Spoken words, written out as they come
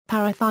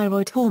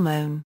Parathyroid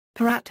hormone,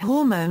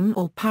 parathormone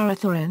or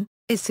parathyrin,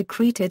 is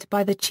secreted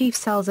by the chief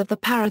cells of the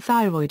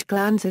parathyroid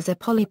glands as a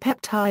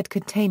polypeptide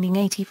containing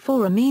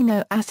 84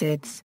 amino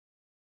acids.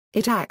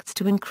 It acts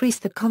to increase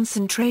the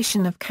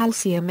concentration of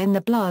calcium in the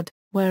blood,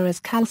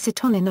 whereas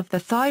calcitonin of the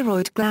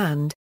thyroid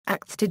gland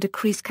acts to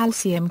decrease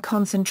calcium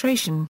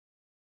concentration.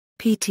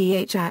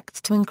 Pth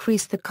acts to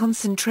increase the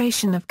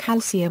concentration of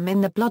calcium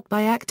in the blood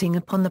by acting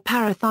upon the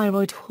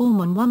parathyroid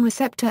hormone 1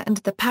 receptor and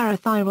the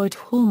parathyroid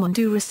hormone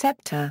 2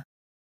 receptor.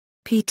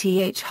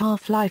 Pth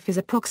half-life is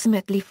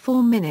approximately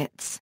 4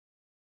 minutes.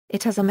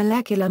 It has a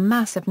molecular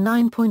mass of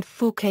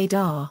 9.4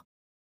 kDa.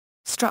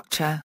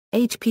 Structure: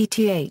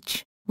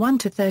 HPTH,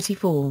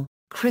 1-34,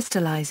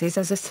 crystallizes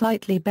as a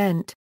slightly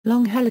bent,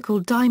 long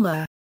helical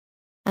dimer.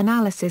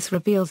 Analysis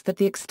reveals that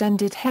the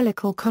extended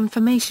helical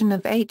conformation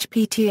of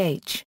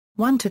HPTH,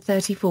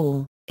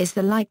 1-34, is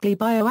the likely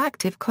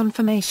bioactive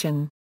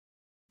conformation.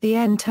 The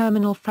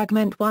N-terminal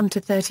fragment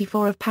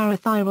 1-34 of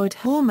parathyroid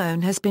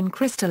hormone has been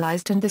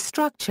crystallized and the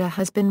structure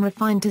has been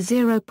refined to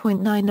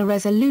 0.9 A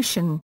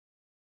resolution.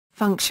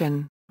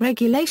 Function: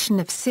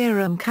 regulation of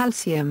serum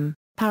calcium.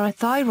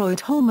 Parathyroid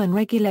hormone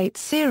regulates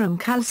serum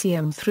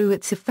calcium through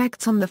its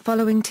effects on the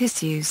following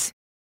tissues.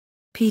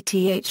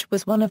 Pth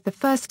was one of the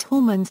first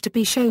hormones to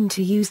be shown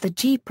to use the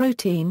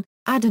G-protein,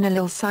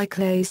 adenylyl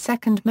cyclase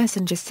second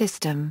messenger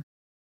system.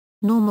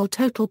 Normal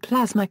total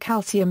plasma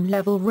calcium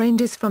level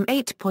ranges from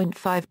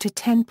 8.5 to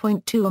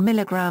 10.2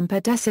 mg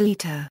per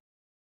deciliter.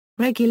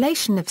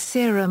 Regulation of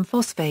serum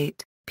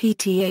phosphate.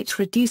 Pth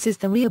reduces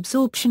the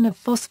reabsorption of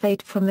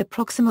phosphate from the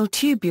proximal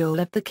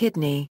tubule of the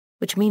kidney,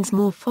 which means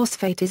more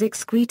phosphate is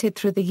excreted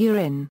through the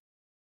urine.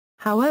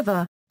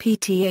 However,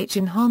 Pth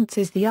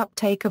enhances the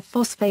uptake of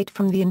phosphate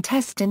from the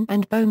intestine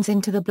and bones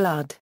into the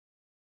blood.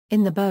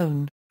 In the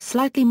bone,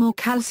 slightly more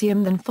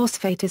calcium than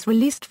phosphate is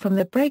released from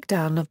the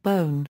breakdown of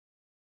bone.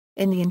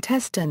 In the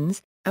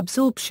intestines,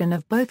 absorption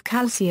of both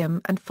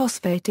calcium and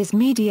phosphate is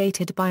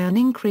mediated by an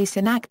increase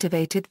in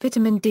activated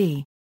vitamin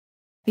D.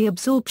 The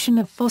absorption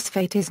of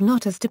phosphate is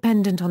not as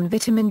dependent on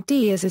vitamin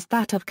D as is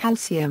that of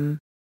calcium.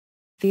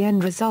 The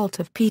end result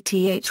of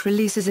Pth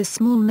release is a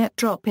small net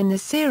drop in the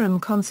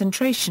serum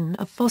concentration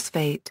of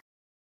phosphate.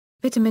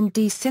 Vitamin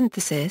D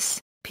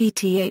synthesis.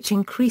 Pth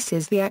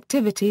increases the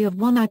activity of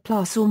 1I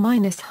plus or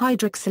minus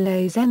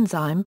hydroxylase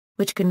enzyme,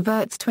 which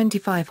converts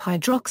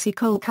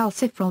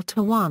 25-hydroxycholecalciferol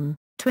to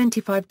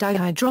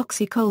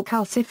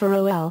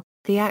 1,25-dihydroxycholecalciferol,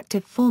 the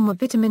active form of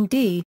vitamin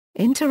D.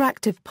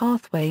 Interactive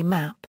pathway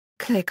map.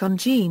 Click on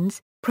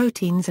genes,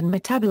 proteins and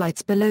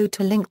metabolites below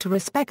to link to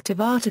respective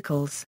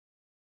articles.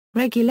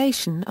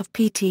 Regulation of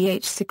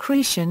Pth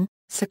secretion.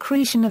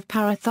 Secretion of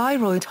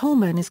parathyroid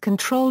hormone is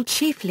controlled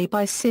chiefly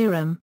by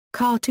serum,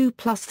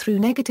 Ca2+ through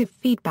negative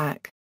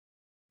feedback.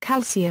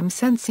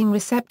 Calcium-sensing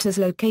receptors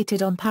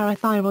located on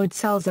parathyroid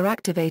cells are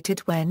activated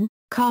when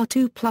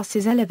Ca2+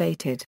 is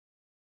elevated.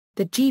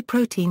 The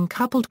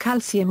G-protein-coupled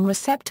calcium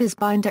receptors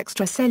bind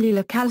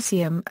extracellular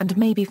calcium and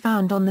may be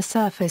found on the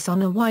surface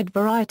on a wide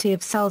variety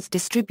of cells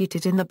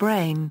distributed in the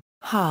brain,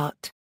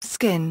 heart,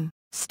 skin,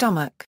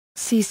 stomach,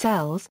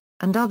 C-cells,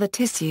 and other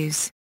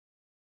tissues.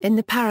 In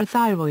the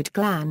parathyroid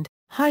gland,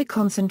 high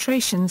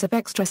concentrations of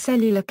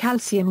extracellular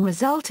calcium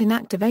result in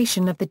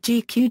activation of the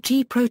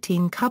GQG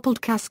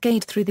protein-coupled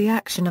cascade through the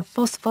action of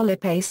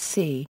phospholipase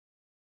C.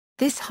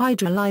 This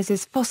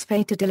hydrolyzes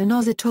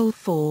phosphatidylinositol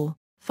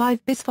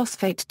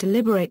 4,5-bisphosphate to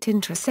liberate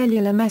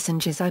intracellular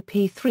messengers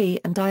IP3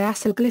 and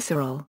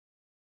diacylglycerol.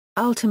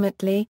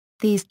 Ultimately,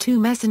 these two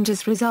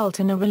messengers result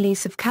in a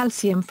release of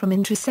calcium from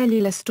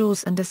intracellular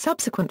stores and a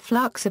subsequent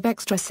flux of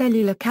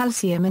extracellular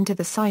calcium into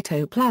the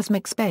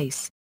cytoplasmic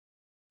space.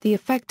 The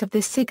effect of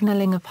this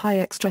signaling of high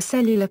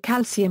extracellular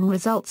calcium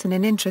results in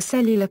an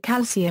intracellular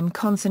calcium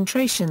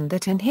concentration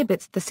that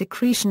inhibits the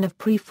secretion of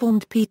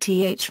preformed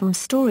Pth from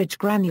storage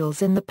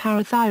granules in the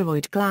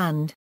parathyroid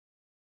gland.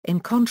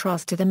 In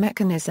contrast to the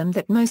mechanism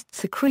that most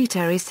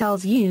secretory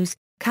cells use,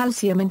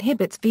 calcium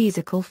inhibits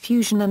vesicle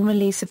fusion and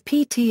release of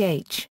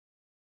Pth.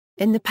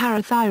 In the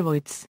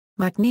parathyroids,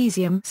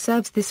 magnesium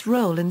serves this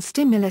role in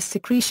stimulus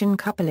secretion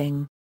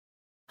coupling.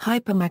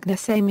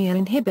 Hypermagnesemia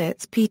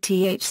inhibits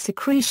Pth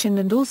secretion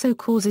and also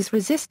causes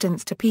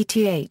resistance to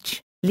Pth,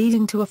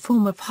 leading to a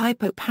form of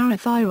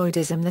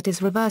hyperparathyroidism that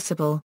is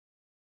reversible.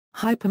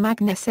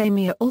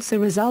 Hypermagnesemia also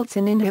results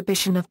in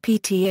inhibition of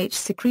Pth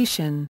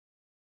secretion.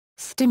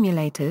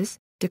 Stimulators: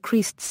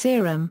 decreased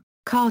serum,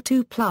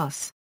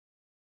 Ca2+.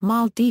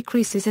 Mild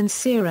decreases in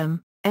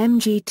serum,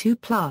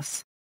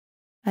 Mg2+.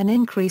 An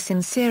increase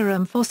in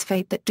serum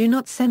phosphate that do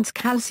not sense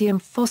calcium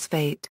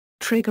phosphate,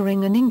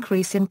 triggering an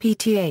increase in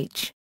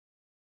Pth.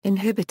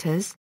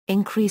 Inhibitors: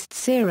 increased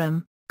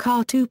serum,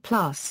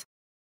 Ca2+.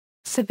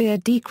 Severe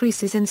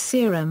decreases in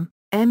serum,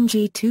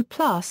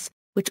 Mg2+,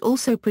 which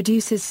also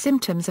produces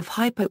symptoms of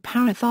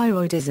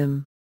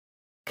hyperparathyroidism.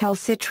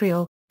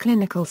 Calcitriol,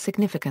 clinical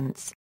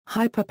significance.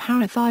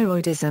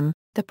 Hyperparathyroidism,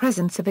 the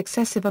presence of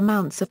excessive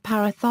amounts of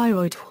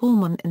parathyroid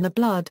hormone in the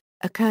blood,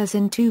 occurs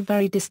in two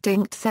very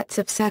distinct sets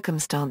of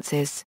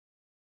circumstances.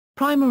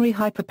 Primary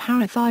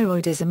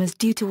hyperparathyroidism is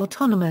due to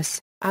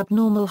autonomous,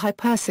 abnormal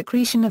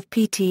hypersecretion of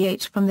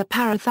PTH from the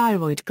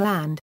parathyroid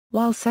gland,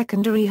 while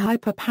secondary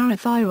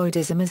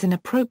hyperparathyroidism is an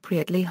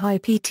appropriately high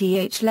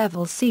PTH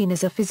level seen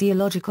as a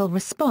physiological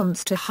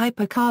response to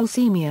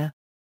hypercalcemia.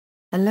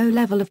 A low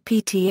level of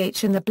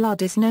PTH in the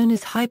blood is known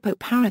as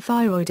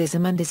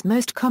hypoparathyroidism and is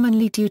most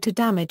commonly due to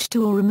damage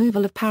to or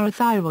removal of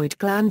parathyroid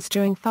glands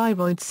during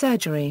thyroid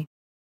surgery.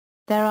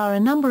 There are a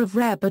number of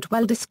rare but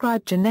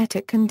well-described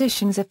genetic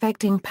conditions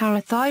affecting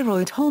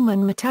parathyroid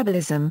hormone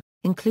metabolism,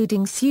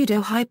 including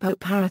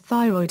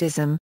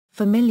pseudo-hypoparathyroidism,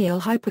 familial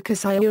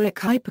hypercalciuric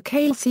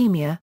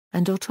hypercalcemia,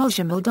 and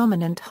autosomal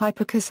dominant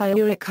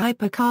hypercalciuric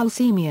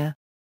hypercalcemia.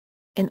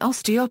 In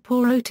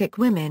osteoporotic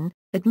women,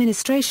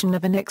 administration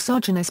of an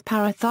exogenous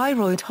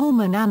parathyroid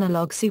hormone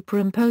analog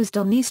superimposed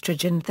on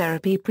estrogen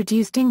therapy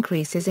produced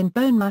increases in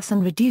bone mass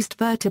and reduced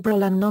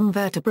vertebral and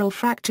non-vertebral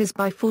fractures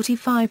by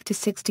 45 to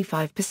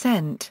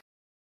 65%.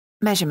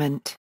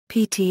 Measurement: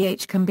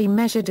 PTH can be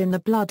measured in the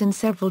blood in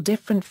several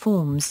different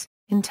forms: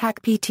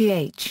 intact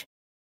PTH,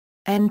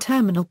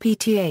 N-terminal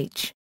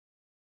PTH,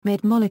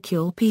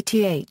 mid-molecule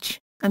PTH,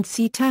 and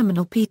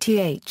C-terminal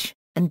PTH,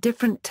 and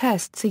different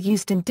tests are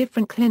used in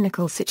different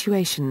clinical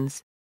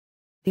situations.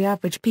 The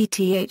average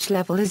PTH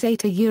level is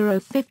 8 to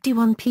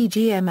 51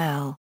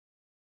 pg/ml.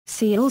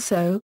 See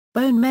also,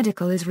 Bone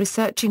Medical is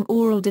researching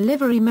oral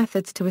delivery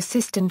methods to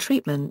assist in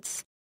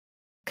treatments.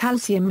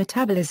 Calcium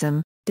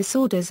metabolism,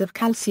 disorders of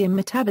calcium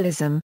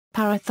metabolism,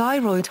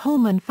 parathyroid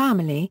hormone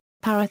family,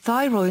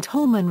 parathyroid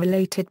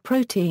hormone-related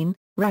protein,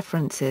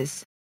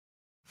 references.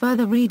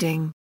 Further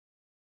reading.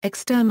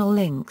 External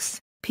links,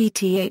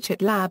 PTH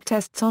at lab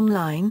tests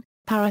online,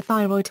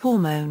 parathyroid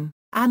hormone,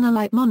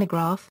 analyte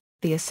monograph,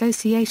 the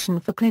Association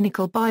for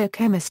Clinical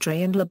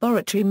Biochemistry and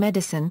Laboratory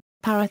Medicine,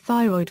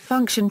 parathyroid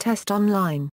function test online.